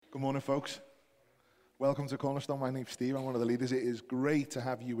Good morning, folks. Welcome to Cornerstone. My name's Steve. I'm one of the leaders. It is great to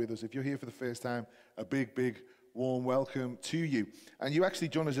have you with us. If you're here for the first time, a big, big, warm welcome to you. And you actually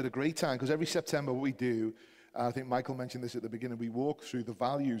join us at a great time, because every September what we do, I think Michael mentioned this at the beginning, we walk through the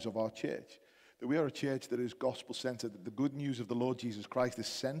values of our church. That we are a church that is gospel-centered, that the good news of the Lord Jesus Christ is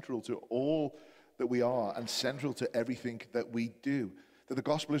central to all that we are and central to everything that we do. That the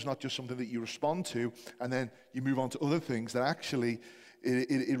gospel is not just something that you respond to and then you move on to other things, that actually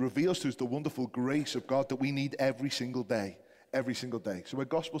it reveals to us the wonderful grace of God that we need every single day. Every single day. So we're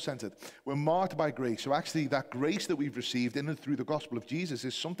gospel-centered. We're marked by grace. So actually that grace that we've received in and through the gospel of Jesus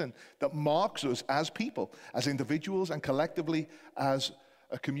is something that marks us as people, as individuals, and collectively as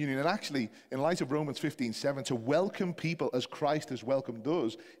a communion. And actually, in light of Romans 15:7, to welcome people as Christ has welcomed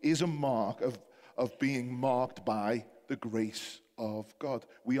us is a mark of being marked by the grace of God.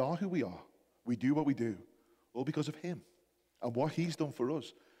 We are who we are. We do what we do, all because of Him and what He's done for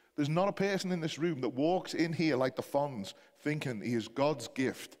us. There's not a person in this room that walks in here like the Fonz, thinking he is God's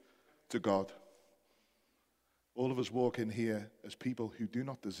gift to God. All of us walk in here as people who do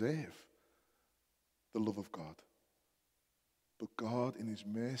not deserve the love of God. But God, in His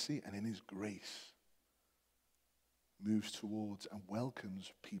mercy and in His grace, moves towards and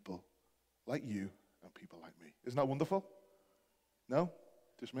welcomes people like you and people like me. Isn't that wonderful? No?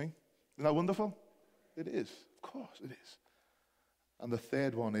 Just me? Isn't that wonderful? It is. Of course it is. And the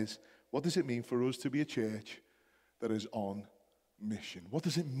third one is, what does it mean for us to be a church that is on mission? What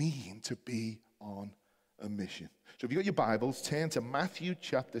does it mean to be on a mission? So if you've got your Bibles, turn to Matthew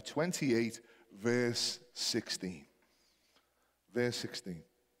chapter 28, verse 16. Verse 16.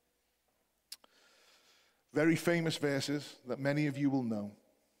 Very famous verses that many of you will know.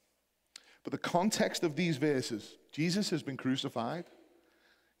 But the context of these verses, Jesus has been crucified.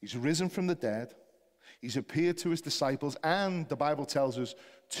 He's risen from the dead. He's appeared to His disciples, and the Bible tells us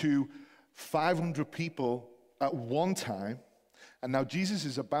to 500 people at one time. And now Jesus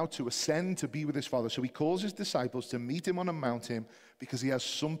is about to ascend to be with His Father. So He calls His disciples to meet Him on a mountain because He has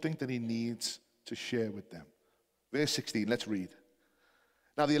something that He needs to share with them. Verse 16, let's read.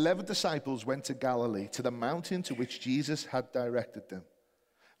 Now the 11 disciples went to Galilee, to the mountain to which Jesus had directed them.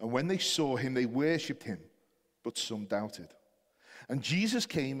 And when they saw Him, they worshipped Him, but some doubted. And Jesus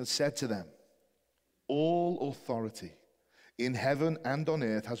came and said to them, all authority in heaven and on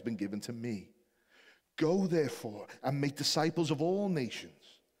earth has been given to me. Go therefore and make disciples of all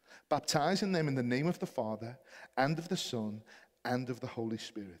nations, baptizing them in the name of the Father and of the Son and of the Holy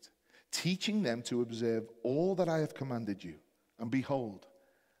Spirit, teaching them to observe all that I have commanded you. And behold,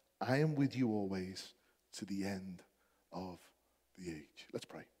 I am with you always to the end of the age. Let's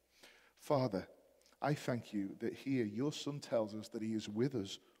pray. Father, I thank you that here your Son tells us that He is with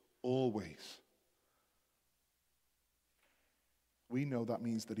us always. We know that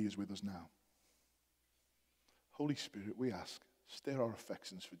means that He is with us now. Holy Spirit, we ask, stir our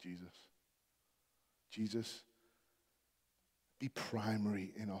affections for Jesus. Jesus, be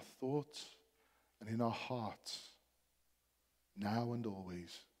primary in our thoughts and in our hearts, now and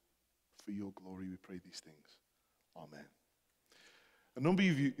always. For your glory, we pray these things. Amen. A number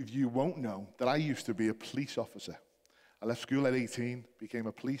of you won't know that I used to be a police officer. I left school at 18, became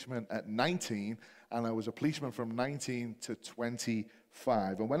a policeman at 19, and I was a policeman from 19 to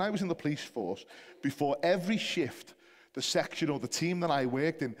 25. And when I was in the police force, before every shift, the section or the team that I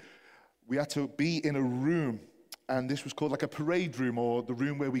worked in, we had to be in a room, and this was called like a parade room, or the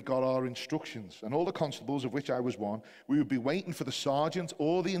room where we got our instructions. And all the constables, of which I was one, we would be waiting for the sergeant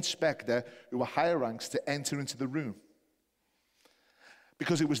or the inspector, who were higher ranks, to enter into the room.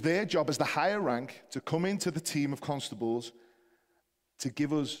 Because it was their job as the higher rank to come into the team of constables to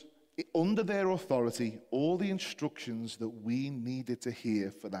give us, under their authority, all the instructions that we needed to hear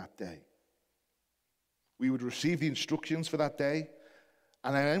for that day. We would receive the instructions for that day,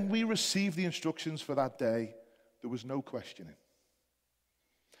 and when we received the instructions for that day, there was no questioning.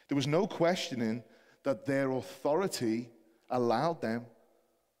 There was no questioning that their authority allowed them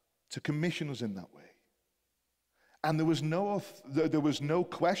to commission us in that way. And there was no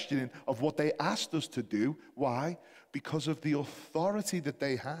questioning of what they asked us to do. Why? Because of the authority that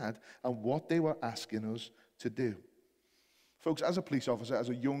they had and what they were asking us to do. Folks, as a police officer, as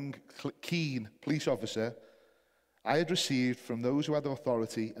a young, keen police officer, I had received from those who had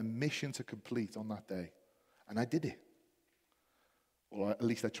authority a mission to complete on that day. And I did it. Or at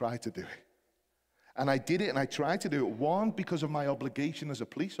least I tried to do it. And I did it, and I tried to do it, one, because of my obligation as a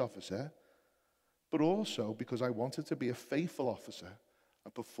police officer, but also because I wanted to be a faithful officer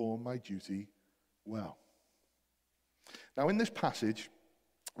and perform my duty well. Now, in this passage,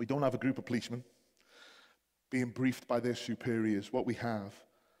 we don't have a group of policemen being briefed by their superiors. What we have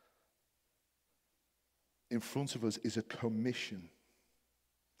in front of us is a commission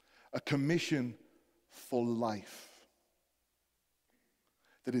for life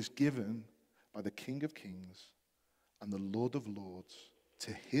that is given by the King of Kings and the Lord of Lords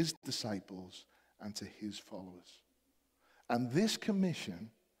to his disciples and to his followers. And this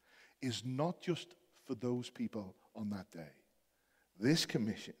commission is not just for those people on that day. This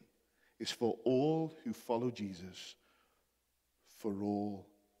commission is for all who follow Jesus for all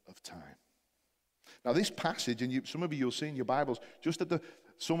of time. Now this passage, and some of you will see in your Bibles, just at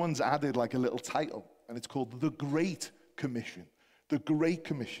someone's added like a little title, and it's called the Great Commission. The Great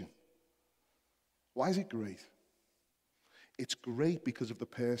Commission. Why is it great? It's great because of the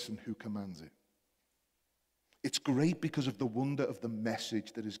person who commands it. It's great because of the wonder of the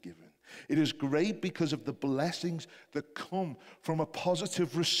message that is given. It is great because of the blessings that come from a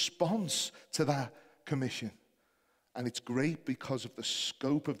positive response to that commission. And it's great because of the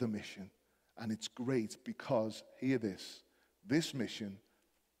scope of the mission. And it's great because, hear this mission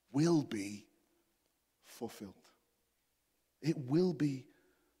will be fulfilled. It will be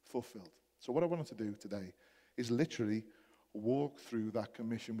fulfilled. So what I wanted to do today is literally walk through that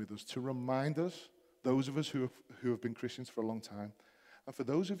commission with us to remind us, those of us who have been Christians for a long time, and for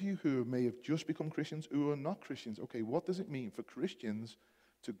those of you who may have just become Christians, who are not Christians, okay, what does it mean for Christians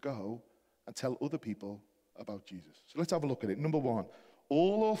to go and tell other people about Jesus? So let's have a look at it. Number one,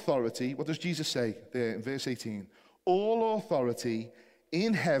 all authority, what does Jesus say there in verse 18? All authority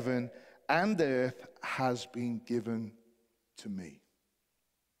in heaven and earth has been given to me.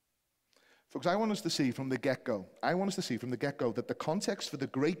 Folks, I want us to see from the get-go that the context for the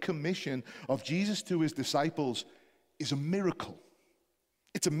Great Commission of Jesus to his disciples is a miracle.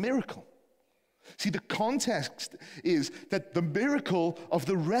 It's a miracle. See, the context is that the miracle of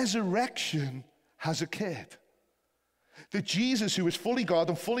the resurrection has occurred. That Jesus, who is fully God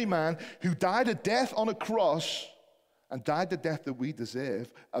and fully man, who died a death on a cross and died the death that we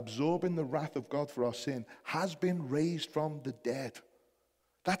deserve, absorbing the wrath of God for our sin, has been raised from the dead.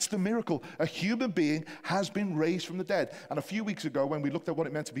 That's the miracle. A human being has been raised from the dead. And a few weeks ago, when we looked at what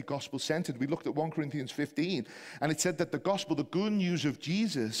it meant to be gospel-centered, we looked at 1 Corinthians 15, and it said that the gospel, the good news of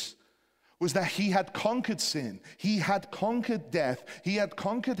Jesus, was that he had conquered sin. He had conquered death. He had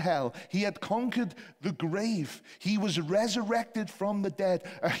conquered hell. He had conquered the grave. He was resurrected from the dead.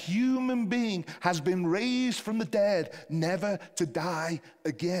 A human being has been raised from the dead, never to die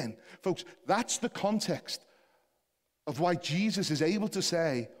again. Folks, that's the context of why Jesus is able to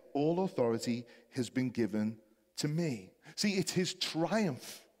say, all authority has been given to me. See, it's his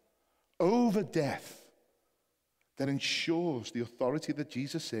triumph over death that ensures the authority that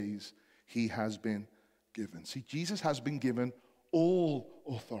Jesus says he has been given. See, Jesus has been given all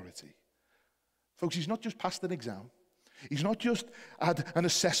authority. Folks, he's not just passed an exam. He's not just had an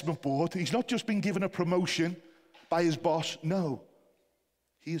assessment board. He's not just been given a promotion by his boss. No,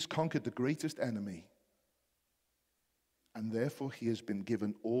 he has conquered the greatest enemy. And therefore, he has been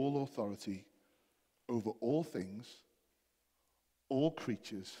given all authority over all things, all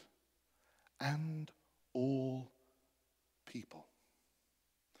creatures, and all people.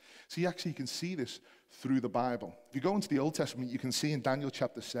 See, actually, you can see this through the Bible. If you go into the Old Testament, you can see in Daniel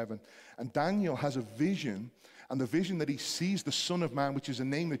chapter 7. And Daniel has a vision, and the vision that he sees the Son of Man, which is a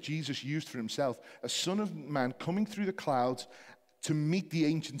name that Jesus used for himself, a Son of Man coming through the clouds to meet the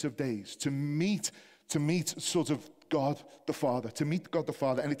Ancient of Days, to meet sort of God the Father, to meet God the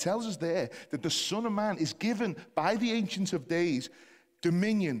Father. And it tells us there that the Son of Man is given by the Ancient of Days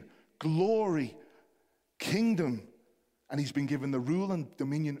dominion, glory, kingdom, and he's been given the rule and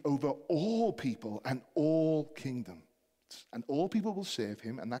dominion over all people and all kingdoms. And all people will serve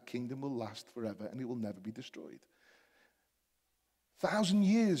him, and that kingdom will last forever, and it will never be destroyed. 1,000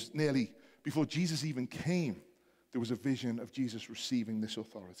 years nearly before Jesus even came, there was a vision of Jesus receiving this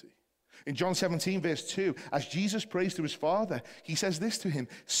authority. In John 17, verse 2, as Jesus prays to his Father, he says this to him,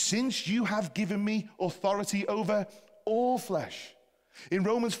 "Since you have given me authority over all flesh." In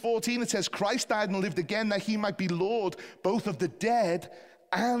Romans 14, it says, "Christ died and lived again that he might be Lord both of the dead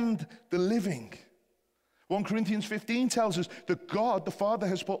and the living." 1 Corinthians 15 tells us that God, the Father,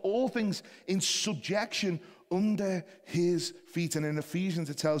 has put all things in subjection under his feet. And in Ephesians,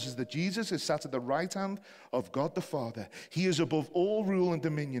 it tells us that Jesus is sat at the right hand of God the Father. He is above all rule and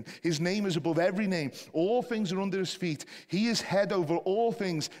dominion. His name is above every name. All things are under his feet. He is head over all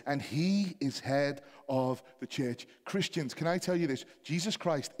things, and he is head of the church. Christians, can I tell you this? Jesus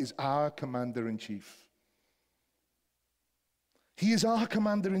Christ is our commander-in-chief. He is our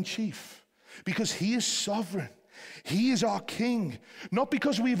commander-in-chief because he is sovereign. He is our king, not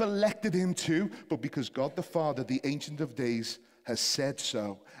because we've elected him to, but because God the Father, the Ancient of Days, has said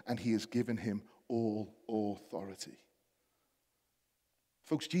so, and he has given him all authority.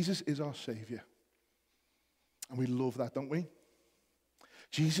 Folks, Jesus is our Savior. And we love that, don't we?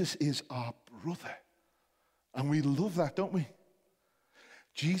 Jesus is our brother. And we love that, don't we?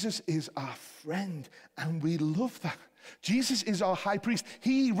 Jesus is our friend. And we love that. Jesus is our high priest.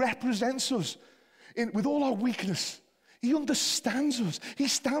 He represents us with all our weakness. He understands us. He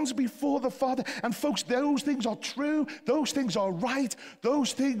stands before the Father. And folks, those things are true. Those things are right.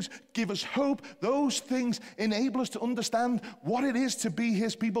 Those things give us hope. Those things enable us to understand what it is to be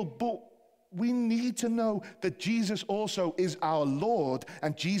his people. But we need to know that Jesus also is our Lord,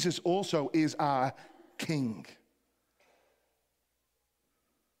 and Jesus also is our King.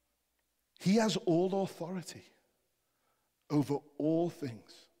 He has all authority over all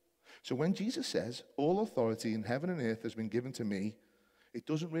things. So when Jesus says, all authority in heaven and earth has been given to me, it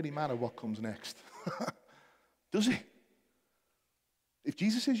doesn't really matter what comes next. Does it? If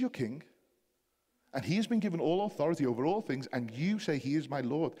Jesus is your king, and he has been given all authority over all things, and you say he is my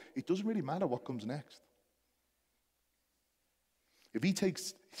Lord, it doesn't really matter what comes next. If he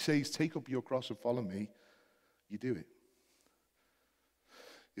says, take up your cross and follow me, you do it.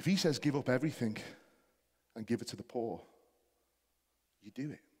 If he says, give up everything and give it to the poor, you do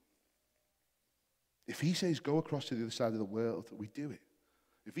it. If he says, go across to the other side of the world, we do it.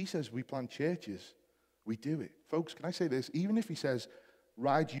 If he says, we plant churches, we do it. Folks, can I say this? Even if he says,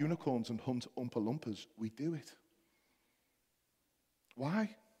 ride unicorns and hunt Oompa Loompas, we do it.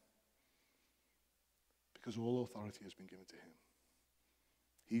 Why? Because all authority has been given to him.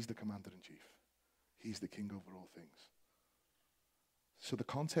 He's the commander-in-chief. He's the king over all things. So the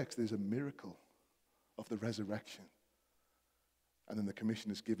context is a miracle of the resurrection. And then the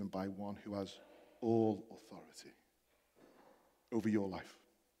commission is given by one who has all authority over your life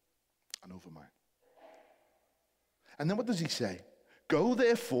and over mine. And then what does he say? Go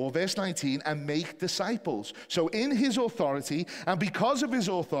therefore, verse 19, and make disciples. So in his authority, and because of his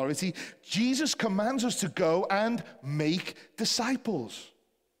authority, Jesus commands us to go and make disciples.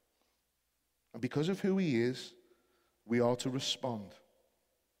 And because of who he is, we are to respond.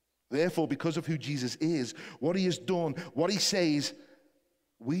 Therefore, because of who Jesus is, what he has done, what he says,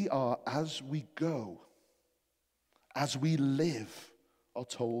 we are, as we go, as we live, are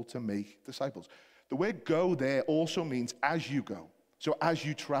told to make disciples. The word go there also means as you go. So as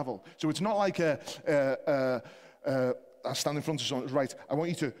you travel. So it's not like I stand in front of someone, right, I want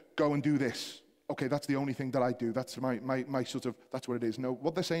you to go and do this. Okay, that's the only thing that I do. That's my sort of, that's what it is. No,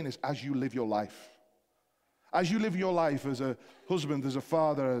 what they're saying is as you live your life. As you live your life as a husband, as a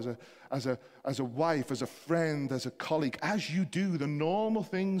father, as a wife, as a friend, as a colleague, as you do the normal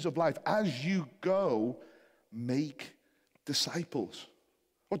things of life, as you go, make disciples.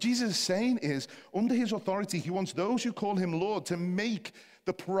 What Jesus is saying is, under his authority, he wants those who call him Lord to make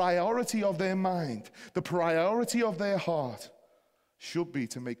the priority of their mind, the priority of their heart, should be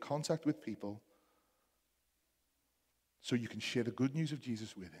to make contact with people so you can share the good news of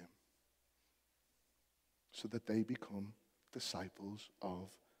Jesus with him, so that they become disciples of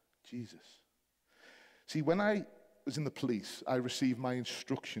Jesus. See, when I was in the police, I received my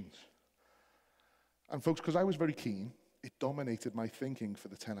instructions. And folks, because I was very keen, it dominated my thinking for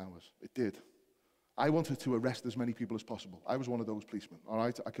the 10 hours. It did. I wanted to arrest as many people as possible. I was one of those policemen, all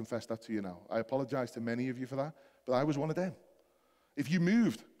right? I confess that to you now. I apologize to many of you for that, but I was one of them. If you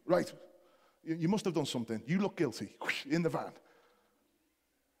moved, right, you must have done something. You look guilty, in the van.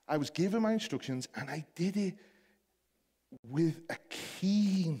 I was given my instructions, and I did it with a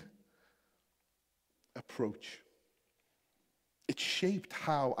keen approach. It shaped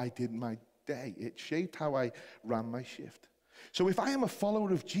how I did my day. It shaped how I ran my shift. So if I am a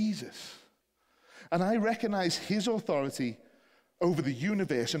follower of Jesus, and I recognize his authority over the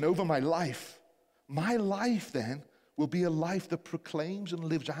universe and over my life then will be a life that proclaims and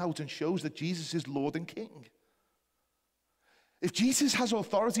lives out and shows that Jesus is Lord and King. If Jesus has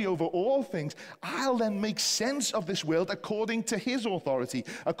authority over all things, I'll then make sense of this world according to his authority,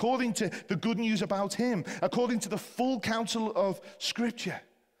 according to the good news about him, according to the full counsel of Scripture,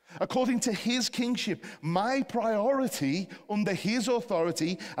 according to his kingship. My priority under his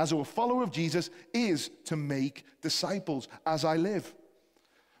authority as a follower of Jesus is to make disciples as I live.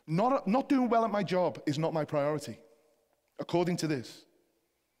 Not doing well at my job is not my priority, according to this.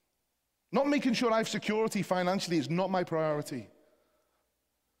 Not making sure I have security financially is not my priority.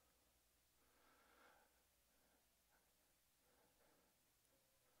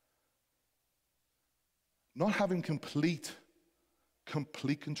 Not having complete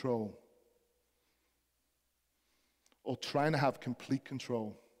control, or trying to have complete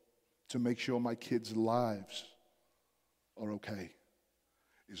control to make sure my kids' lives are okay,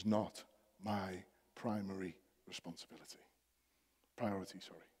 is not my primary responsibility. Priority,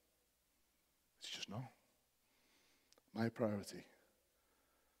 sorry. It's just not. My priority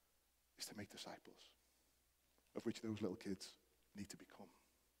is to make disciples, of which those little kids need to become.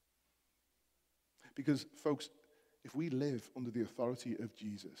 Because, folks, if we live under the authority of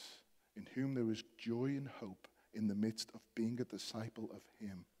Jesus, in whom there is joy and hope in the midst of being a disciple of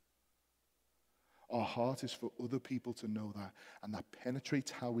him, our heart is for other people to know that, and that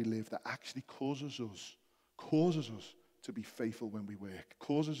penetrates how we live, that actually causes us to be faithful when we work,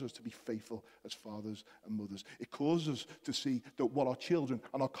 causes us to be faithful as fathers and mothers. It causes us to see that what our children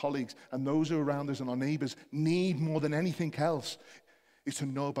and our colleagues and those who are around us and our neighbors need more than anything else is to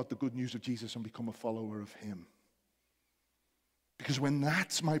know about the good news of Jesus and become a follower of him. Because when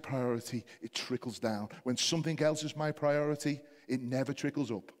that's my priority, it trickles down. When something else is my priority, it never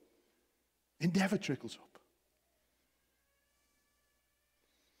trickles up. It never trickles up.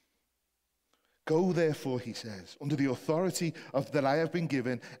 Go, therefore, he says, under the authority that I have been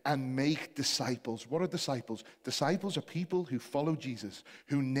given, and make disciples. What are disciples? Disciples are people who follow Jesus,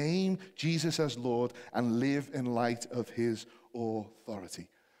 who name Jesus as Lord and live in light of his authority.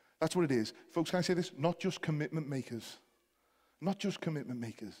 That's what it is. Folks, can I say this? Not just commitment makers. Not just commitment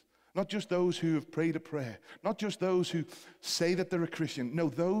makers. Not just those who have prayed a prayer. Not just those who say that they're a Christian. No,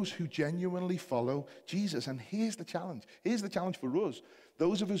 those who genuinely follow Jesus. And here's the challenge. Here's the challenge for us.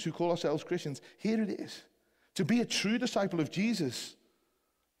 Those of us who call ourselves Christians, here it is. To be a true disciple of Jesus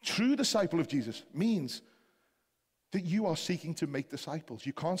means that you are seeking to make disciples.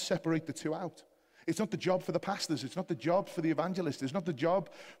 You can't separate the two out. It's not the job for the pastors. It's not the job for the evangelists. It's not the job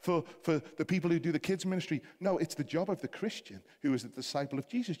for the people who do the kids ministry. No, it's the job of the Christian who is a disciple of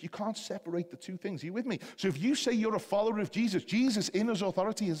Jesus. You can't separate the two things. Are you with me? So if you say you're a follower of Jesus, Jesus in his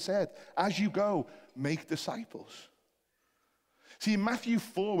authority has said, as you go, make disciples. See, in Matthew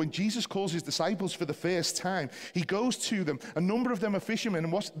 4, when Jesus calls his disciples for the first time, he goes to them. A number of them are fishermen.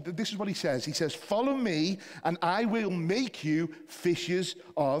 And this is what he says. He says, follow me, and I will make you fishers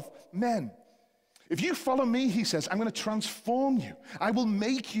of men. If you follow me, he says, I'm going to transform you. I will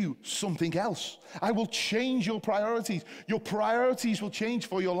make you something else. I will change your priorities. Your priorities will change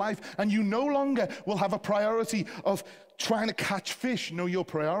for your life. And you no longer will have a priority of trying to catch fish. No, your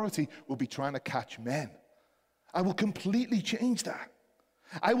priority will be trying to catch men. I will completely change that.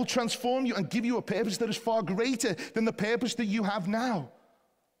 I will transform you and give you a purpose that is far greater than the purpose that you have now.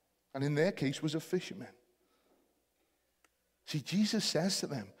 And in their case was a fisherman. See, Jesus says to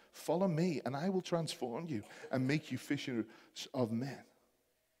them, follow me and I will transform you and make you fishers of men.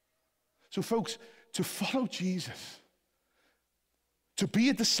 So folks, to follow Jesus, to be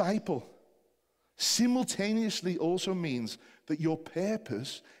a disciple, simultaneously also means that your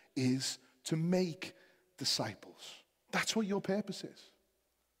purpose is to make disciples. That's what your purpose is.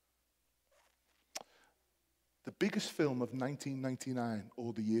 The biggest film of 1999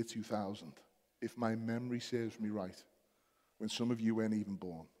 or the year 2000, if my memory serves me right, when some of you weren't even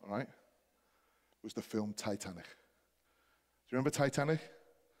born, all right, was the film Titanic. Do you remember Titanic?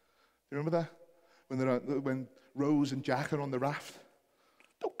 Do you remember that? When Rose and Jack are on the raft.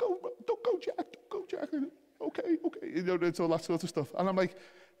 Don't go, Jack, don't go, Jack. Okay. You know, it's all that sort of stuff. And I'm like,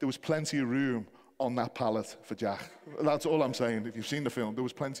 there was plenty of room on that pallet for Jack. That's all I'm saying. If you've seen the film, there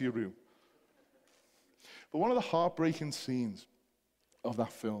was plenty of room. But one of the heartbreaking scenes of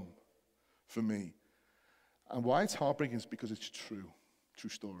that film, for me, and why it's heartbreaking is because it's true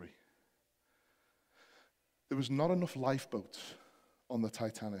story. There was not enough lifeboats on the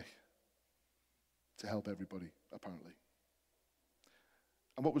Titanic to help everybody, apparently.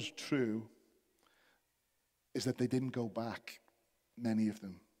 And what was true is that they didn't go back, many of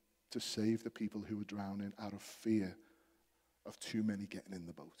them, to save the people who were drowning out of fear of too many getting in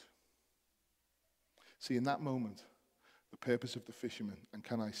the boat. See, in that moment, the purpose of the fishermen, and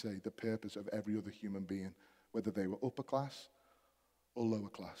can I say, the purpose of every other human being, whether they were upper class or lower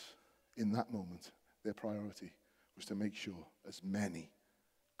class, in that moment, their priority was to make sure as many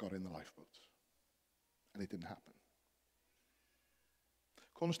got in the lifeboats. And it didn't happen.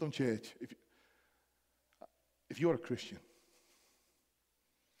 Cornerstone Church, if you're a Christian,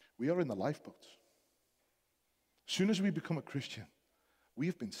 we are in the lifeboats. As soon as we become a Christian, we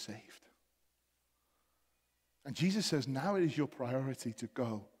have been saved. And Jesus says, now it is your priority to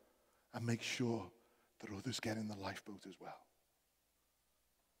go and make sure that others get in the lifeboat as well.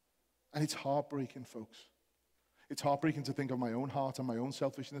 And it's heartbreaking, folks. It's heartbreaking to think of my own heart and my own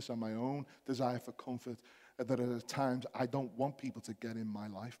selfishness and my own desire for comfort, that at times I don't want people to get in my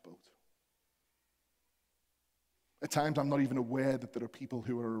lifeboat. At times I'm not even aware that there are people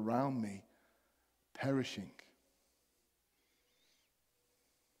who are around me perishing.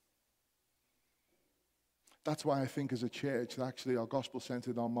 That's why I think as a church, that actually our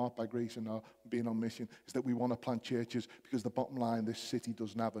gospel-centered, our marked by grace and our being on mission, is that we want to plant churches because the bottom line, this city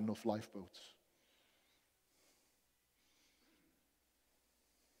doesn't have enough lifeboats.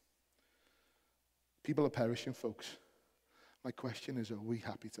 People are perishing, folks. My question is, are we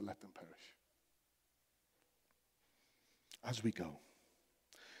happy to let them perish? As we go,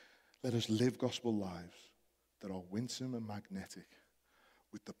 let us live gospel lives that are winsome and magnetic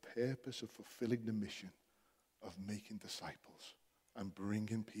with the purpose of fulfilling the mission of making disciples and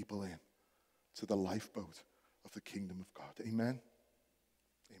bringing people in to the lifeboat of the kingdom of God. Amen?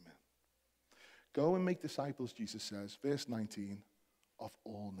 Amen. Go and make disciples, Jesus says, verse 19, of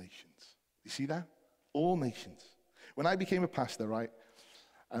all nations. You see that? All nations. When I became a pastor, right,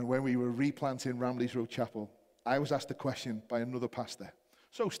 and when we were replanting Ramleys Road Chapel, I was asked a question by another pastor.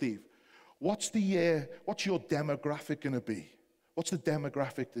 So, Steve, what's your demographic going to be? What's the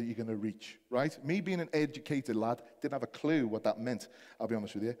demographic that you're going to reach, right? Me being an educated lad, didn't have a clue what that meant, I'll be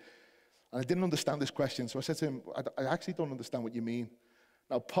honest with you. And I didn't understand this question, so I said to him, I actually don't understand what you mean.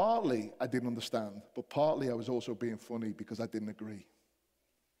 Now, partly I didn't understand, but partly I was also being funny because I didn't agree.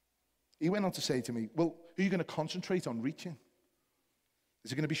 He went on to say to me, well, who are you going to concentrate on reaching?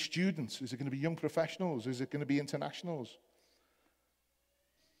 Is it going to be students? Is it going to be young professionals? Is it going to be internationals?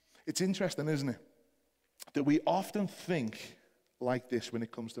 It's interesting, isn't it, that we often think like this when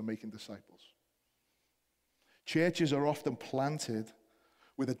it comes to making disciples. Churches are often planted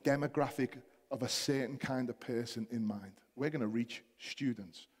with a demographic of a certain kind of person in mind. We're going to reach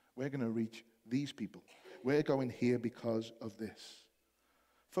students. We're going to reach these people. We're going here because of this.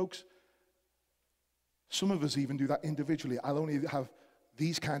 Folks, some of us even do that individually. I'll only have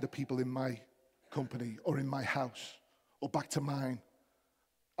these kind of people in my company or in my house or back to mine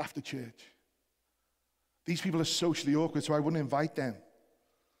after church. These people are socially awkward, so I wouldn't invite them.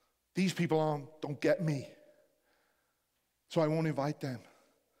 These people don't get me, so I won't invite them.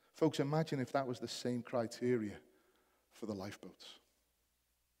 Folks, imagine if that was the same criteria for the lifeboats.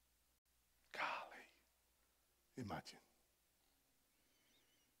 Golly, imagine.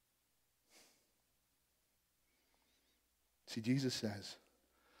 See, Jesus says,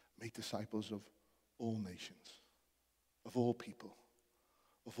 make disciples of all nations, of all people,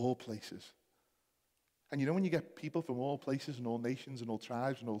 of all places. And you know when you get people from all places and all nations and all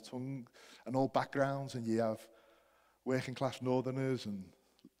tribes and all tongues and all backgrounds, and you have working class northerners and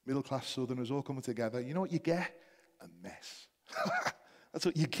middle class southerners all coming together, you know what you get? A mess. That's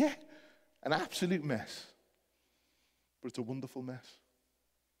what you get. An absolute mess. But it's a wonderful mess.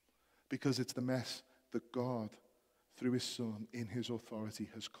 Because it's the mess that God, through his Son, in his authority,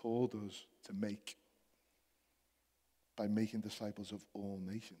 has called us to make by making disciples of all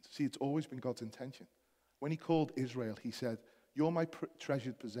nations. See, it's always been God's intention. When he called Israel, he said, you're my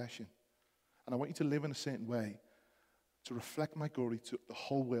treasured possession, and I want you to live in a certain way to reflect my glory to the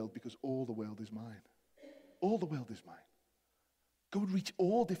whole world, because all the world is mine. All the world is mine. Go and reach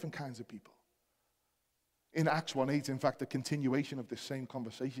all different kinds of people. In Acts 1:8, in fact, a continuation of this same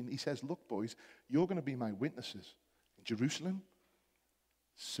conversation, he says, look, boys, you're going to be my witnesses in Jerusalem,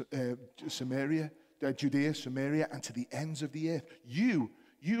 Samaria, Judea, Samaria, and to the ends of the earth. You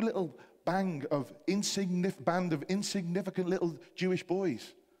little band of insignificant little Jewish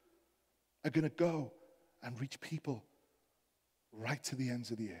boys are going to go and reach people right to the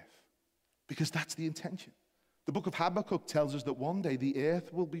ends of the earth. Because that's the intention. The book of Habakkuk tells us that one day the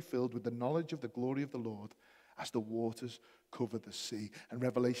earth will be filled with the knowledge of the glory of the Lord as the waters cover the sea. And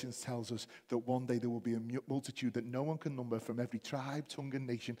Revelation tells us that one day there will be a multitude that no one can number from every tribe, tongue, and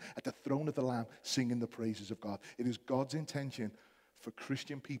nation at the throne of the Lamb singing the praises of God. It is God's intention for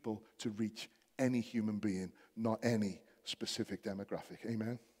Christian people to reach any human being, not any specific demographic.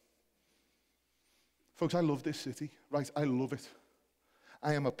 Amen? Folks, I love this city, right? I love it.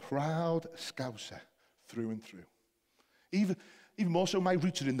 I am a proud Scouser through and through. Even more so, my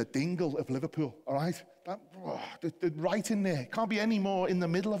roots are in the dingle of Liverpool, all right? They're right in there. Can't be any more in the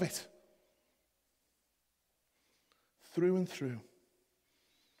middle of it. Through and through.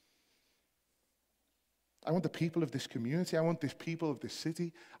 I want the people of this community, I want this people of this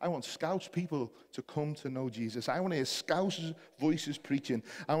city, I want Scouse people to come to know Jesus. I want to hear Scouse voices preaching.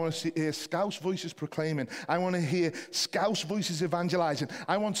 I want to hear Scouse voices proclaiming. I want to hear Scouse voices evangelizing.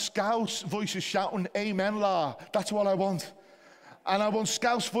 I want Scouse voices shouting, amen, la. That's what I want. And I want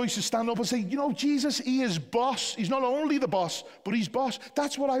Scouse voices stand up and say, you know, Jesus, he is boss. He's not only the boss, but he's boss.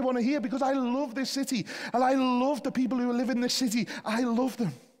 That's what I want to hear, because I love this city. And I love the people who live in this city. I love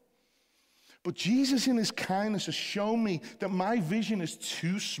them. But Jesus in his kindness has shown me that my vision is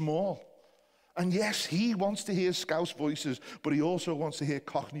too small. And yes, he wants to hear Scouse voices, but he also wants to hear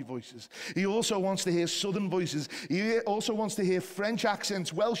Cockney voices. He also wants to hear Southern voices. He also wants to hear French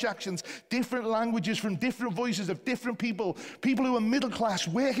accents, Welsh accents, different languages from different voices of different people, people who are middle class,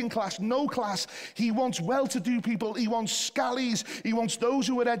 working class, no class. He wants well-to-do people. He wants scallies. He wants those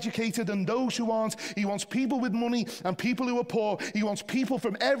who are educated and those who aren't. He wants people with money and people who are poor. He wants people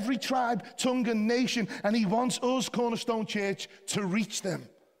from every tribe, tongue, and nation. And he wants us, Cornerstone Church, to reach them.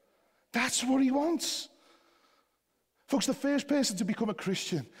 That's what he wants. Folks, the first person to become a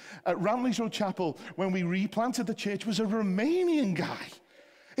Christian at Ramleys Road Chapel when we replanted the church was a Romanian guy.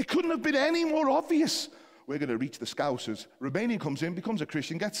 It couldn't have been any more obvious. We're going to reach the Scousers. Romania comes in, becomes a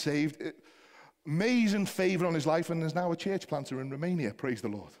Christian, gets saved. Amazing favor on his life, and there's now a church planter in Romania. Praise the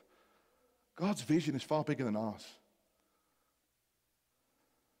Lord. God's vision is far bigger than ours.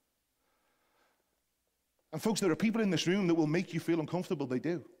 And folks, there are people in this room that will make you feel uncomfortable. They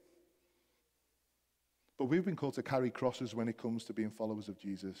do. But we've been called to carry crosses when it comes to being followers of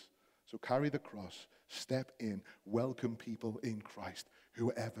Jesus. So carry the cross, step in, welcome people in Christ,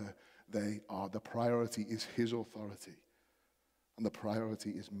 whoever they are. The priority is his authority. And the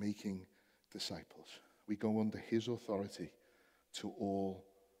priority is making disciples. We go under his authority to all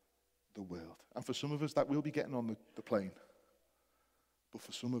the world. And for some of us, that will be getting on the plane. But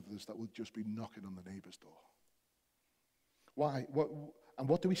for some of us, that will just be knocking on the neighbor's door. Why?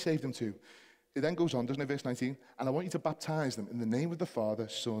 What do we save them to? It then goes on, doesn't it, verse 19? And I want you to baptize them in the name of the Father,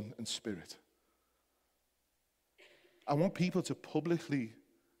 Son, and Spirit. I want people to publicly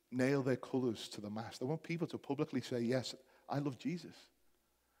nail their colors to the mast. I want people to publicly say, yes, I love Jesus.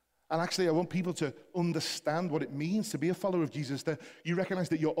 And actually, I want people to understand what it means to be a follower of Jesus, that you recognize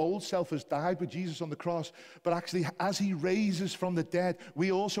that your old self has died with Jesus on the cross, but actually, as he raises from the dead,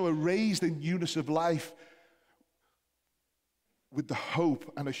 we also are raised in newness of life with the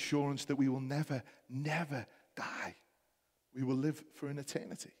hope and assurance that we will never, never die. We will live for an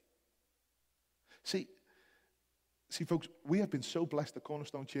eternity. See, folks, we have been so blessed at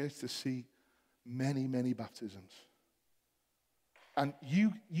Cornerstone Church to see many, many baptisms. And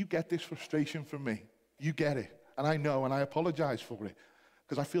you get this frustration from me. You get it. And I know, and I apologize for it,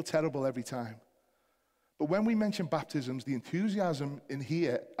 because I feel terrible every time. But when we mention baptisms, the enthusiasm in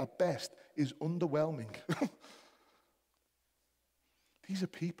here, at best, is underwhelming. These are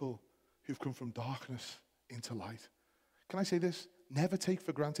people who've come from darkness into light. Can I say this? Never take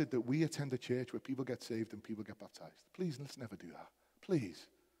for granted that we attend a church where people get saved and people get baptized. Please, let's never do that. Please.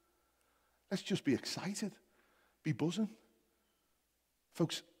 Let's just be excited. Be buzzing.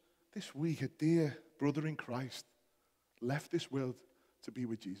 Folks, this week, a dear brother in Christ left this world to be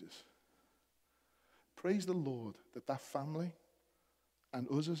with Jesus. Praise the Lord that that family and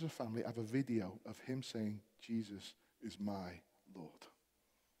us as a family have a video of him saying, Jesus is my Lord.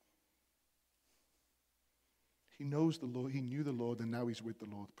 He knows the Lord, he knew the Lord, and now he's with the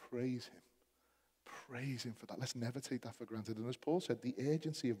Lord. Praise him. Praise him for that. Let's never take that for granted. And as Paul said, the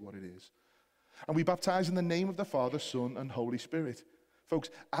urgency of what it is. And we baptize in the name of the Father, Son, and Holy Spirit. Folks,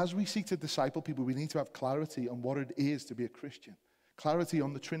 as we seek to disciple people, we need to have clarity on what it is to be a Christian. Clarity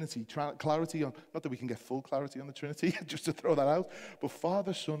on the Trinity. Clarity on, not that we can get full clarity on the Trinity, just to throw that out, but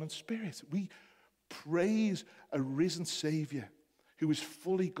Father, Son, and Spirit. We praise a risen Savior who is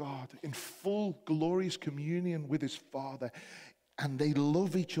fully God, in full glorious communion with his Father. And they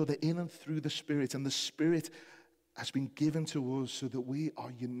love each other in and through the Spirit. And the Spirit has been given to us so that we are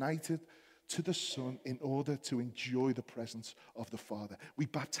united to the Son in order to enjoy the presence of the Father. We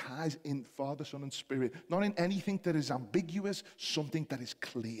baptize in Father, Son, and Spirit, not in anything that is ambiguous, something that is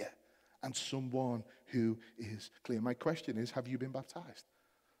clear, and someone who is clear. My question is, have you been baptized?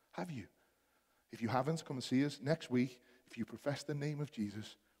 Have you? If you haven't, come and see us next week. If you profess the name of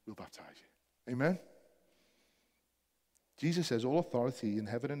Jesus, we'll baptize you. Amen? Jesus says, all authority in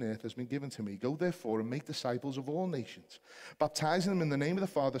heaven and earth has been given to me. Go therefore and make disciples of all nations, baptizing them in the name of the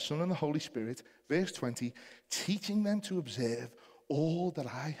Father, Son, and the Holy Spirit. Verse 20, teaching them to observe all that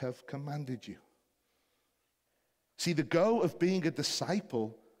I have commanded you. See, the goal of being a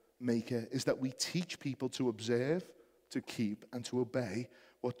disciple maker is that we teach people to observe, to keep, and to obey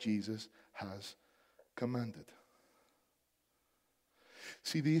what Jesus has commanded.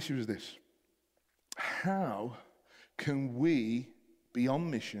 See, the issue is this. How can we be on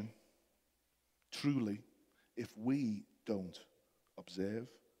mission truly if we don't observe,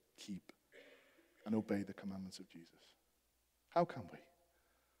 keep, and obey the commandments of Jesus? How can we?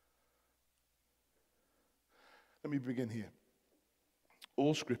 Let me begin here.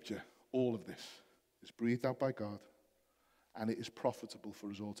 All Scripture, all of this, is breathed out by God, and it is profitable for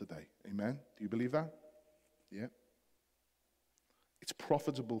us all today. Amen? Do you believe that? Yeah. It's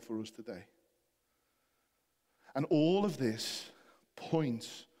profitable for us today. And all of this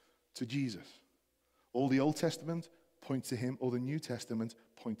points to Jesus. All the Old Testament points to him. All the New Testament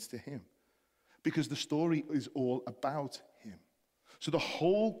points to him. Because the story is all about him. So the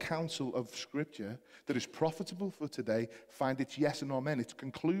whole counsel of Scripture that is profitable for today find its yes and amen, its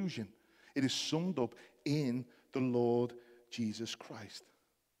conclusion. It is summed up in the Lord Jesus Christ.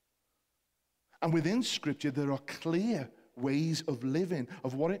 And within Scripture, there are clear ways of living,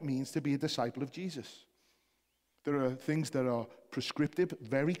 of what it means to be a disciple of Jesus. There are things that are prescriptive,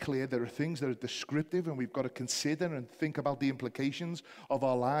 very clear. There are things that are descriptive, and we've got to consider and think about the implications of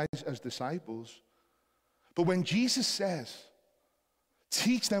our lives as disciples. But when Jesus says,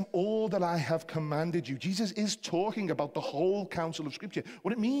 teach them all that I have commanded you, Jesus is talking about the whole counsel of Scripture,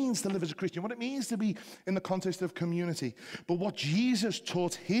 what it means to live as a Christian, what it means to be in the context of community. But what Jesus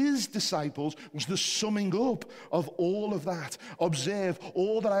taught his disciples was the summing up of all of that. Observe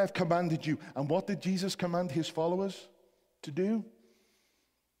all that I have commanded you. And what did Jesus command his followers to do?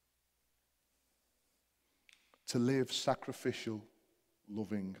 To live sacrificial,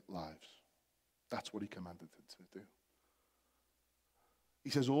 loving lives. That's what he commanded them to do. He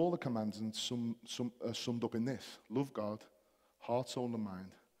says all the commandments are summed up in this: love God, heart, soul, and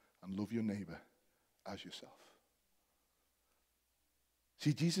mind, and love your neighbor as yourself.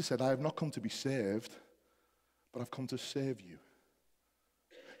 See, Jesus said, I have not come to be served, but I've come to serve you.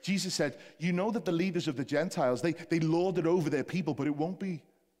 Jesus said, you know that the leaders of the Gentiles, they lord it over their people, but it won't be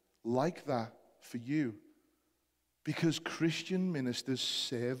like that for you, because Christian ministers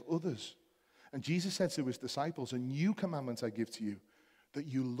serve others. And Jesus said to his disciples, a new commandment I give to you, that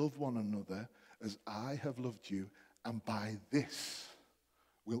you love one another as I have loved you, and by this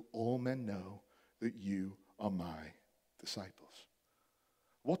will all men know that you are my disciples.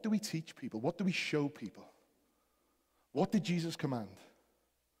 What do we teach people? What do we show people? What did Jesus command?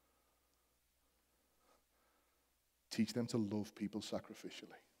 Teach them to love people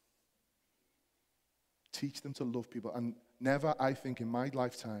sacrificially. Teach them to love people. And never, I think, in my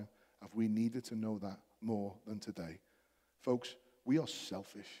lifetime have we needed to know that more than today. Folks, we are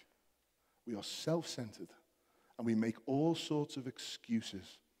selfish. We are self-centered. And we make all sorts of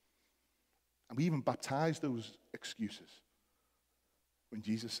excuses. And we even baptize those excuses when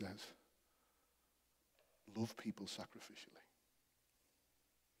Jesus says, love people sacrificially.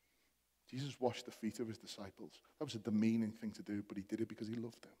 Jesus washed the feet of his disciples. That was a demeaning thing to do, but he did it because he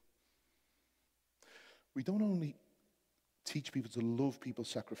loved them. We don't only teach people to love people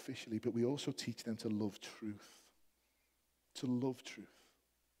sacrificially, but we also teach them to love truth. To love truth.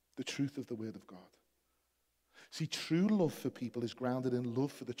 The truth of the Word of God. See, true love for people is grounded in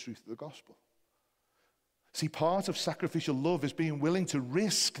love for the truth of the gospel. See, part of sacrificial love is being willing to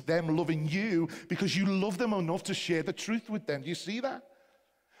risk them loving you because you love them enough to share the truth with them. Do you see that?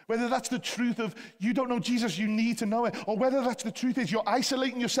 Whether that's the truth of you don't know Jesus, you need to know it, or whether that's the truth is you're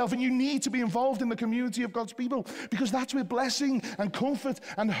isolating yourself and you need to be involved in the community of God's people, because that's where blessing and comfort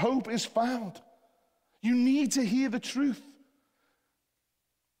and hope is found. You need to hear the truth.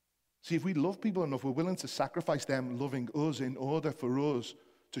 See, if we love people enough, we're willing to sacrifice them loving us in order for us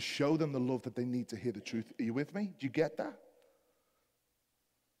to show them the love that they need to hear the truth. Are you with me? Do you get that?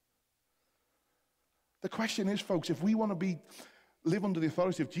 The question is, folks, if we want to live under the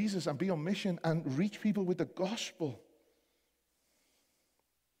authority of Jesus and be on mission and reach people with the gospel,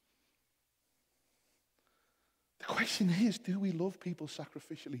 the question is, do we love people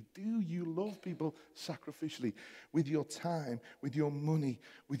sacrificially? Do you love people sacrificially with your time, with your money,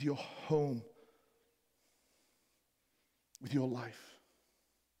 with your home, with your life?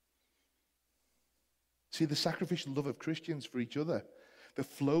 See, the sacrificial love of Christians for each other that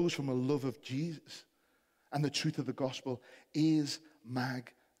flows from a love of Jesus and the truth of the gospel is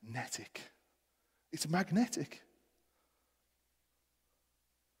magnetic. It's magnetic.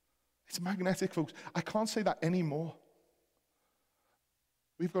 It's magnetic, folks. I can't say that anymore.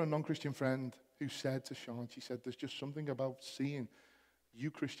 We've got a non-Christian friend who said to Sean, she said, there's just something about seeing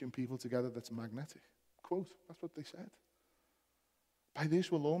you Christian people together that's magnetic. Quote, that's what they said. By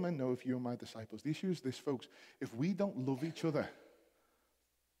this will all men know if you are my disciples. The issue is this, folks. If we don't love each other,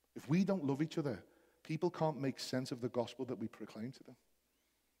 people can't make sense of the gospel that we proclaim to them.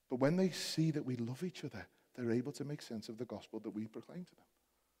 But when they see that we love each other, they're able to make sense of the gospel that we proclaim to them.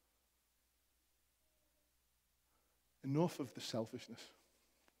 Enough of the selfishness.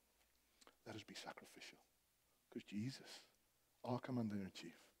 Let us be sacrificial. Because Jesus, our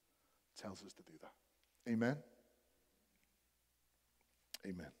commander-in-chief, tells us to do that. Amen?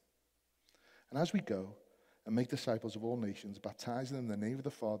 Amen. And as we go and make disciples of all nations, baptizing them in the name of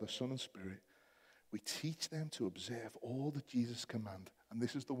the Father, Son, and Spirit, we teach them to observe all that Jesus commanded. And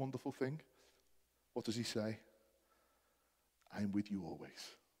this is the wonderful thing. What does he say? I am with you always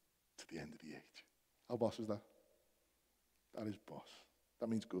to the end of the age. How boss is that? That is boss. That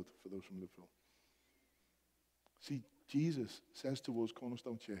means good for those from Liverpool. See, Jesus says to us,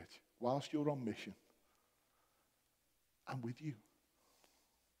 Cornerstone Church, whilst you're on mission, I'm with you.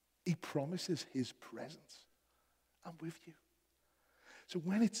 He promises his presence. I'm with you. So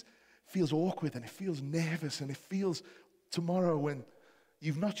when it feels awkward and it feels nervous and it feels tomorrow when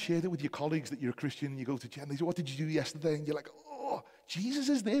you've not shared it with your colleagues that you're a Christian and you go to church and they say, what did you do yesterday? And you're like, oh, Jesus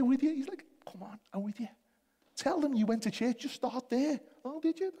is there with you. He's like, come on, I'm with you. Tell them you went to church. Just start there. Oh,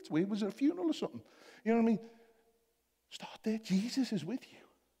 did you? That's weird. Was it a funeral or something? You know what I mean? Start there. Jesus is with you.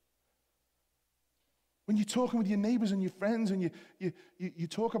 When you're talking with your neighbors and your friends and you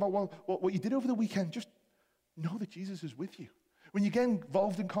talk about what you did over the weekend, just know that Jesus is with you. When you get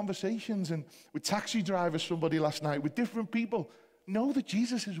involved in conversations and with taxi drivers, somebody last night, with different people, know that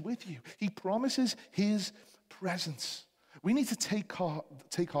Jesus is with you. He promises his presence. We need to take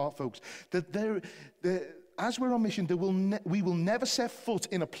heart, folks, that as we're on mission, we will never set foot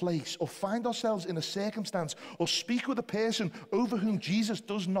in a place or find ourselves in a circumstance or speak with a person over whom Jesus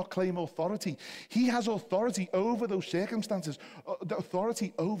does not claim authority. He has authority over those circumstances, the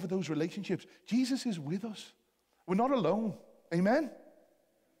authority over those relationships. Jesus is with us. We're not alone. Amen?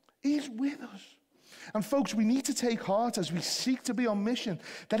 He's with us. And folks, we need to take heart as we seek to be on mission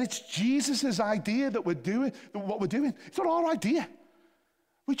that it's Jesus' idea that we're doing, what we're doing. It's not our idea.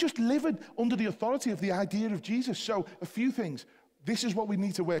 We just live it under the authority of the idea of Jesus. So a few things. This is what we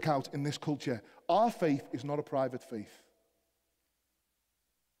need to work out in this culture. Our faith is not a private faith.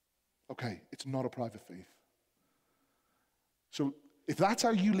 Okay, it's not a private faith. So if that's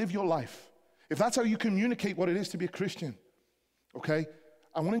how you live your life, if that's how you communicate what it is to be a Christian, okay,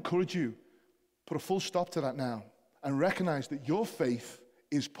 I want to encourage you, put a full stop to that now and recognize that your faith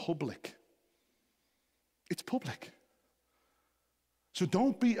is public. It's public. So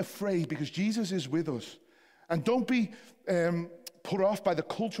don't be afraid because Jesus is with us. And don't be put off by the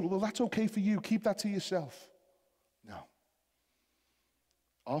culture. Well, that's okay for you. Keep that to yourself. No.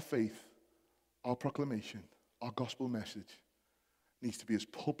 Our faith, our proclamation, our gospel message needs to be as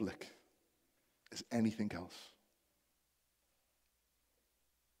public as anything else.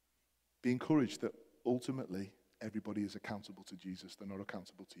 Be encouraged that ultimately everybody is accountable to Jesus. They're not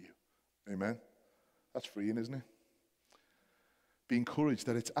accountable to you. Amen? That's freeing, isn't it? Be encouraged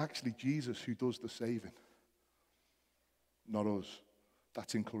that it's actually Jesus who does the saving, not us.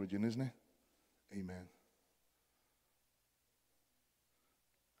 That's encouraging, isn't it? Amen.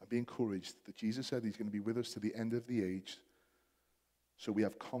 And be encouraged that Jesus said he's going to be with us to the end of the age, so we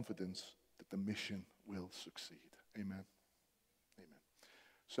have confidence that the mission will succeed. Amen. Amen.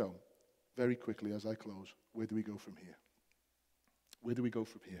 So, very quickly as I close, where do we go from here? Where do we go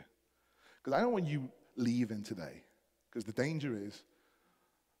from here? Because I don't want you leaving today, because the danger is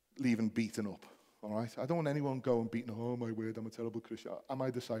leaving beaten up, all right? I don't want anyone going beaten, oh my word, I'm a terrible Christian. I'm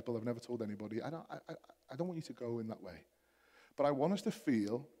a disciple, I've never told anybody. I don't want you to go in that way. But I want us to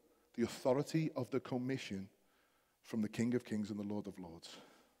feel the authority of the commission from the King of Kings and the Lord of Lords.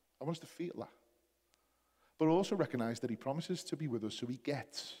 I want us to feel that. But also recognize that he promises to be with us, so he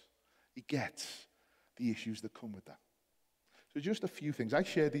gets the issues that come with that. So just a few things. I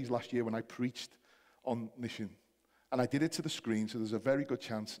shared these last year when I preached on mission. And I did it to the screen, so there's a very good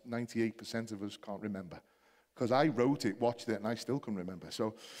chance 98% of us can't remember. Because I wrote it, watched it, and I still can remember.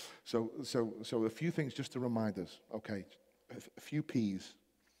 So a few things just to remind us. Okay, a few P's.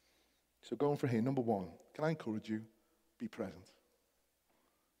 So going for here, number one, can I encourage you? Be present.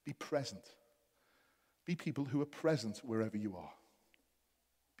 Be present. Be people who are present wherever you are.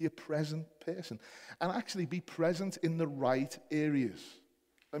 Be a present person. And actually be present in the right areas.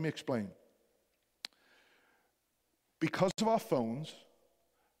 Let me explain. Because of our phones,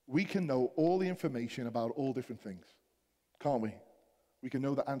 we can know all the information about all different things, can't we? We can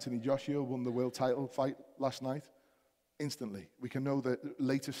know that Anthony Joshua won the world title fight last night instantly. We can know the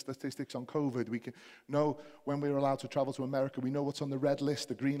latest statistics on COVID. We can know when we're allowed to travel to America. We know what's on the red list,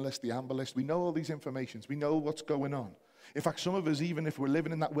 the green list, the amber list. We know all these informations. We know what's going on. In fact, some of us, even if we're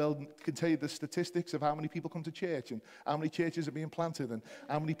living in that world, can tell you the statistics of how many people come to church and how many churches are being planted and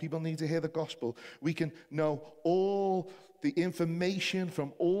how many people need to hear the gospel. We can know all the information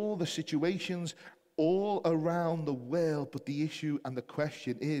from all the situations all around the world. But the issue and the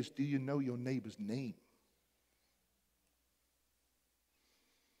question is, do you know your neighbor's name?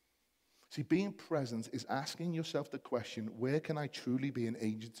 See, being present is asking yourself the question, where can I truly be an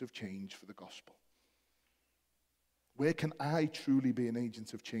agent of change for the gospel? Where can I truly be an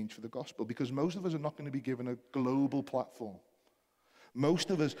agent of change for the gospel? Because most of us are not going to be given a global platform. Most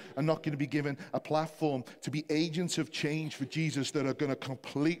of us are not going to be given a platform to be agents of change for Jesus that are going to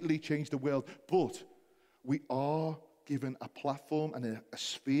completely change the world. But we are given a platform and a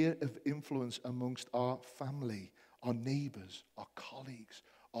sphere of influence amongst our family, our neighbors, our colleagues,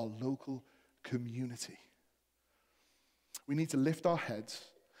 our local community. We need to lift our heads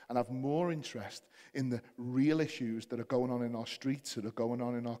and have more interest in the real issues that are going on in our streets, that are going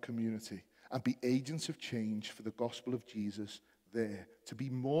on in our community, and be agents of change for the gospel of Jesus there, to be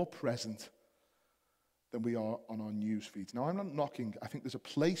more present than we are on our news feeds. Now, I'm not knocking. I think there's a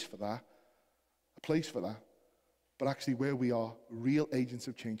place for that, but actually where we are real agents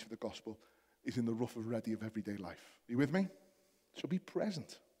of change for the gospel is in the rough and ready of everyday life. Are you with me? So be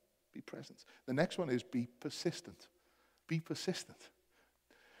present. Be present. The next one is be persistent. Be persistent.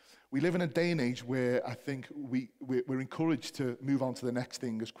 We live in a day and age where I think we're encouraged to move on to the next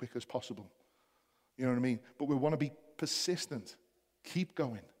thing as quick as possible. You know what I mean? But we want to be persistent. Keep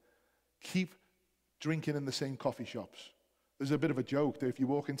going. Keep drinking in the same coffee shops. There's a bit of a joke that if you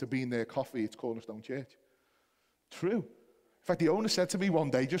walk into Being There Coffee, it's Cornerstone Church. True. In fact, the owner said to me one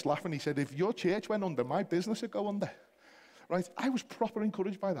day, just laughing, he said, if your church went under, my business would go under. Right? I was proper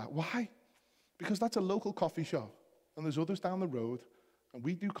encouraged by that. Why? Because that's a local coffee shop, and there's others down the road, and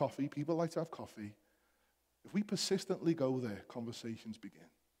we do coffee. People like to have coffee. If we persistently go there, conversations begin.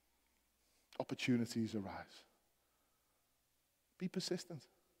 Opportunities arise. Be persistent.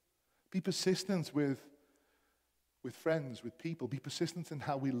 Be persistent with friends, with people. Be persistent in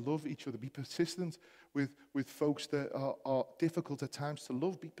how we love each other. Be persistent with folks that are difficult at times to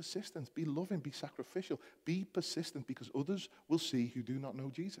love. Be persistent. Be loving. Be sacrificial. Be persistent because others will see who do not know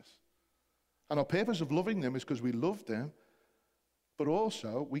Jesus. And our purpose of loving them is because we love them, but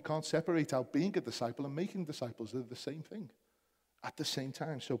also we can't separate out being a disciple and making disciples. They're the same thing at the same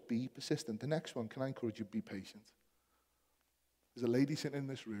time. So be persistent. The next one, can I encourage you to be patient? There's a lady sitting in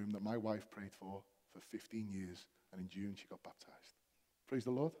this room that my wife prayed for 15 years, and in June she got baptized. Praise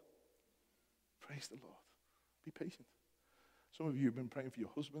the Lord. Praise the Lord. Be patient. Some of you have been praying for your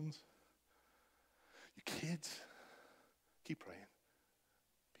husbands, your kids. Keep praying.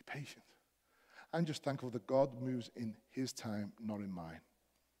 Be patient. I'm just thankful that God moves in his time, not in mine.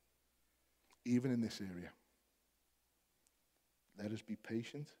 Even in this area. Let us be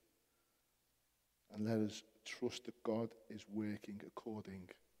patient, and let us trust that God is working according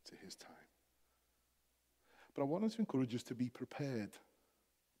to his time. But I wanted to encourage us to be prepared.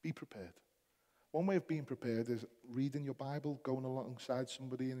 Be prepared. One way of being prepared is reading your Bible, going alongside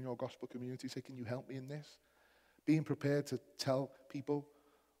somebody in your gospel community, say, can you help me in this? Being prepared to tell people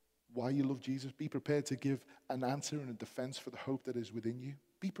why you love Jesus. Be prepared to give an answer and a defense for the hope that is within you.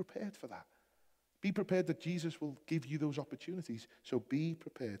 Be prepared for that. Be prepared that Jesus will give you those opportunities. So be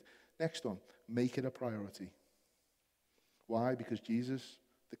prepared. Next one, make it a priority. Why? Because Jesus,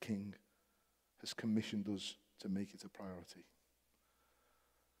 the King, has commissioned us to make it a priority.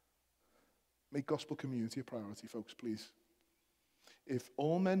 Make gospel community a priority, folks, please. If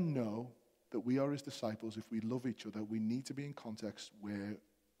all men know that we are his disciples, if we love each other, we need to be in context where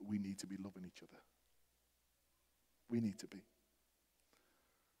we need to be loving each other. We need to be.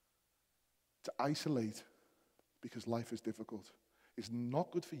 To isolate because life is difficult is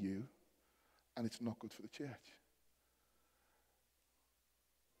not good for you, and it's not good for the church.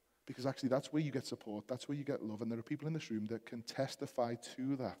 Because actually that's where you get support, that's where you get love, and there are people in this room that can testify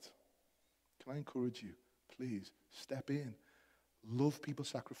to that. Can I encourage you? Please, step in. Love people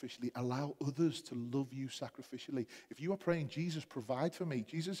sacrificially. Allow others to love you sacrificially. If you are praying, Jesus, provide for me,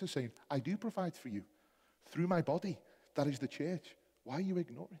 Jesus is saying, I do provide for you through my body. That is the church. Why are you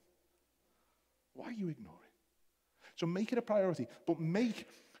ignoring? Why are you ignoring? So make it a priority, but make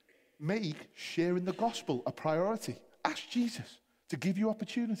sharing the gospel a priority. Ask Jesus to give you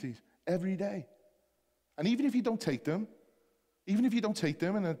opportunities every day. And even if you don't take them,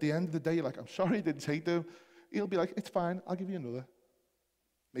 and at the end of the day you're like, I'm sorry I didn't take them, he'll be like, it's fine, I'll give you another.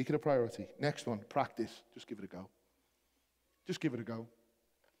 Make it a priority. Next one, practice. Just give it a go. Just give it a go.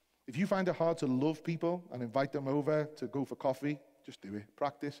 If you find it hard to love people and invite them over to go for coffee, just do it.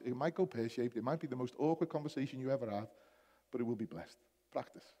 Practice. It might go pear-shaped. It might be the most awkward conversation you ever have, but it will be blessed.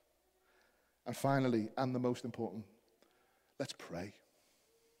 Practice. And finally, and the most important, let's pray.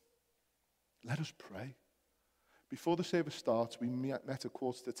 Let us pray. Before the service starts, we met at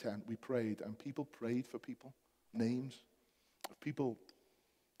 9:45. We prayed, and people prayed for people, names of people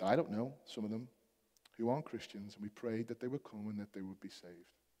that I don't know, some of them, who aren't Christians, and we prayed that they would come and that they would be saved.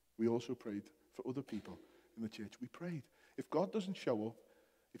 We also prayed for other people in the church. We prayed. If God doesn't show up,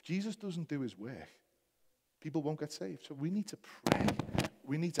 if Jesus doesn't do his work, people won't get saved. So we need to pray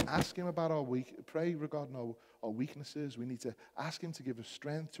We need to ask him about pray regarding our weaknesses. We need to ask him to give us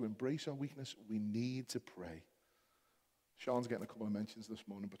strength to embrace our weakness. We need to pray. Sean's getting a couple of mentions this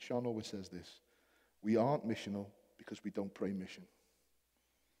morning, but Sean always says this: we aren't missional because we don't pray mission.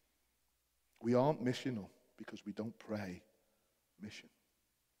 We aren't missional because we don't pray mission.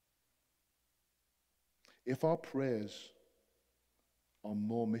 If our prayers are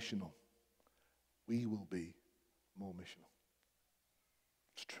more missional, we will be more missional.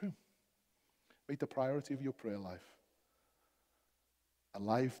 It's true. Make the priority of your prayer life a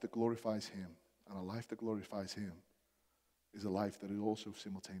life that glorifies him, and a life that glorifies him is a life that is also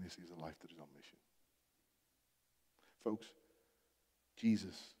simultaneously is a life that is on mission. Folks,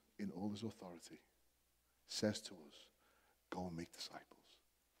 Jesus, in all his authority, says to us, go and make disciples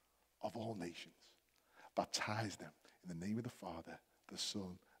of all nations. Baptize them in the name of the Father, the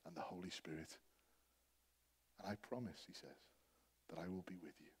Son, and the Holy Spirit. And I promise, he says, that I will be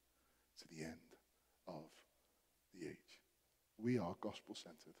with you to the end of the age. We are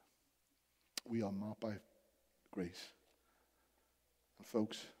gospel-centered. We are marked by grace. And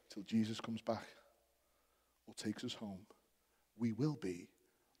folks, till Jesus comes back or takes us home, we will be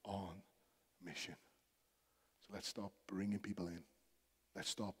on mission. So let's start bringing people in.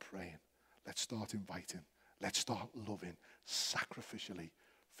 Let's start praying. Let's start inviting. Let's start loving sacrificially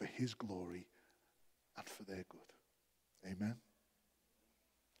for his glory and for their good. Amen.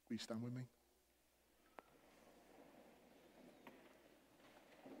 Will you stand with me?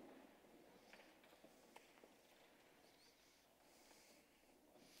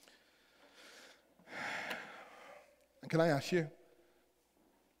 And can I ask you,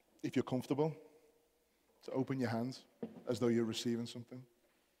 if you're comfortable, to open your hands as though you're receiving something?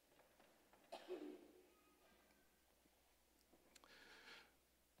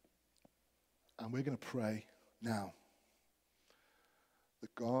 And we're going to pray now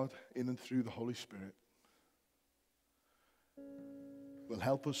that God, in and through the Holy Spirit, will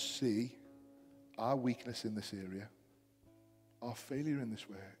help us see our weakness in this area, our failure in this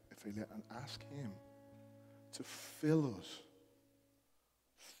way, and ask him to fill us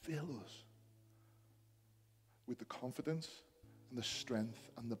with the confidence and the strength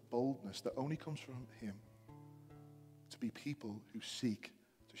and the boldness that only comes from him to be people who seek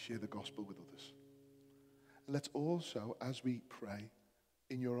to share the gospel with others. And let's also, as we pray,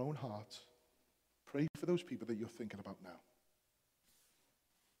 in your own hearts, pray for those people that you're thinking about now.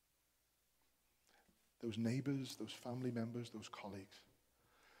 Those neighbors, those family members, those colleagues.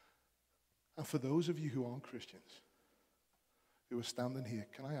 And for those of you who aren't Christians, who are standing here,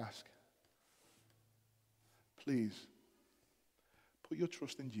 can I ask, please, put your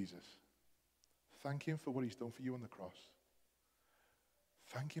trust in Jesus. Thank him for what he's done for you on the cross.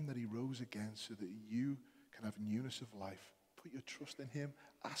 Thank him that he rose again so that you can have newness of life. Put your trust in him.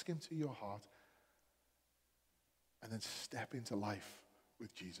 Ask him to your heart. And then step into life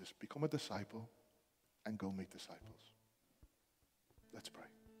with Jesus. Become a disciple and go make disciples. Let's pray.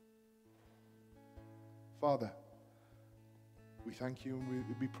 Father, we thank you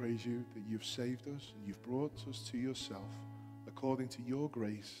and we praise you that you've saved us and you've brought us to yourself according to your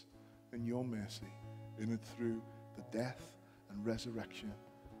grace and your mercy in and through the death and resurrection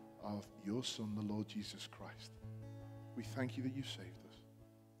of your Son, the Lord Jesus Christ. We thank you that you saved us.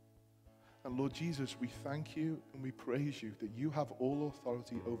 And Lord Jesus, we thank you and we praise you that you have all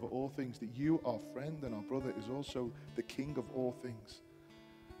authority over all things, that you, our friend and our brother, is also the King of all things.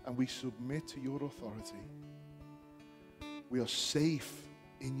 And we submit to your authority. We are safe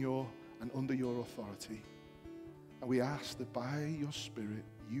in your and under your authority. And we ask that by your Spirit,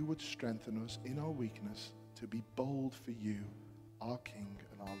 you would strengthen us in our weakness to be bold for you, our King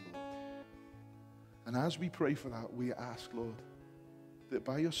and our Lord. And as we pray for that, we ask, Lord, that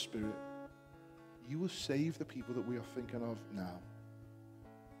by your Spirit, you will save the people that we are thinking of now.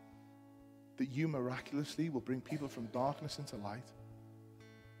 That you miraculously will bring people from darkness into light,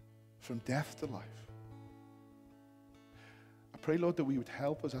 from death to life. I pray, Lord, that we would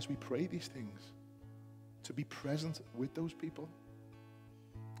help us as we pray these things to be present with those people.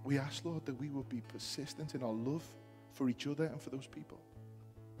 We ask, Lord, that we will be persistent in our love for each other and for those people.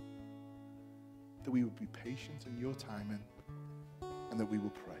 That we would be patient in your timing and that we will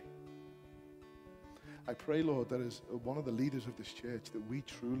pray. I pray, Lord, that as one of the leaders of this church, that we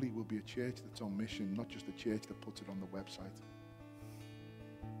truly will be a church that's on mission, not just a church that puts it on the website.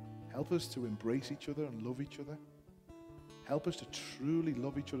 Help us to embrace each other and love each other. Help us to truly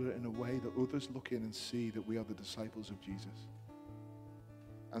love each other in a way that others look in and see that we are the disciples of Jesus.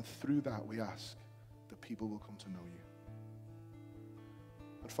 And through that, we ask that people will come to know you.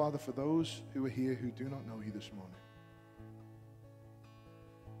 And Father, for those who are here who do not know you this morning,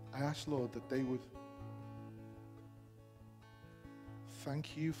 I ask, Lord, that they would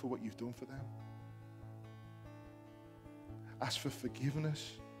thank you for what you've done for them. Ask for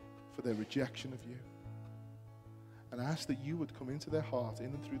forgiveness for their rejection of you. And ask that you would come into their heart, in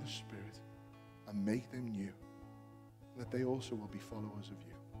and through the Spirit, and make them new. That they also will be followers of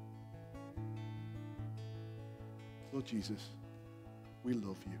you. Lord Jesus, we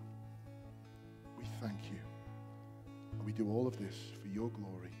love you. We thank you. And we do all of this for your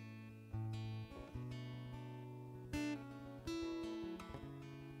glory.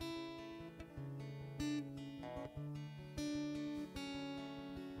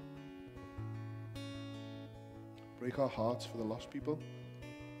 Break our hearts for the lost people.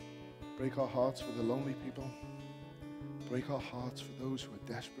 Break our hearts for the lonely people. Break our hearts for those who are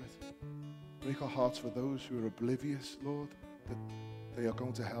desperate. Break our hearts for those who are oblivious, Lord, that they are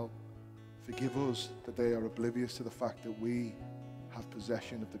going to hell. Forgive us that they are oblivious to the fact that we have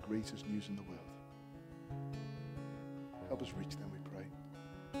possession of the greatest news in the world. Help us reach them, we pray.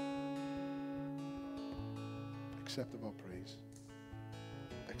 Accept of our praise.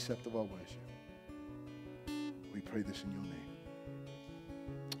 Accept of our worship. We pray this in your name.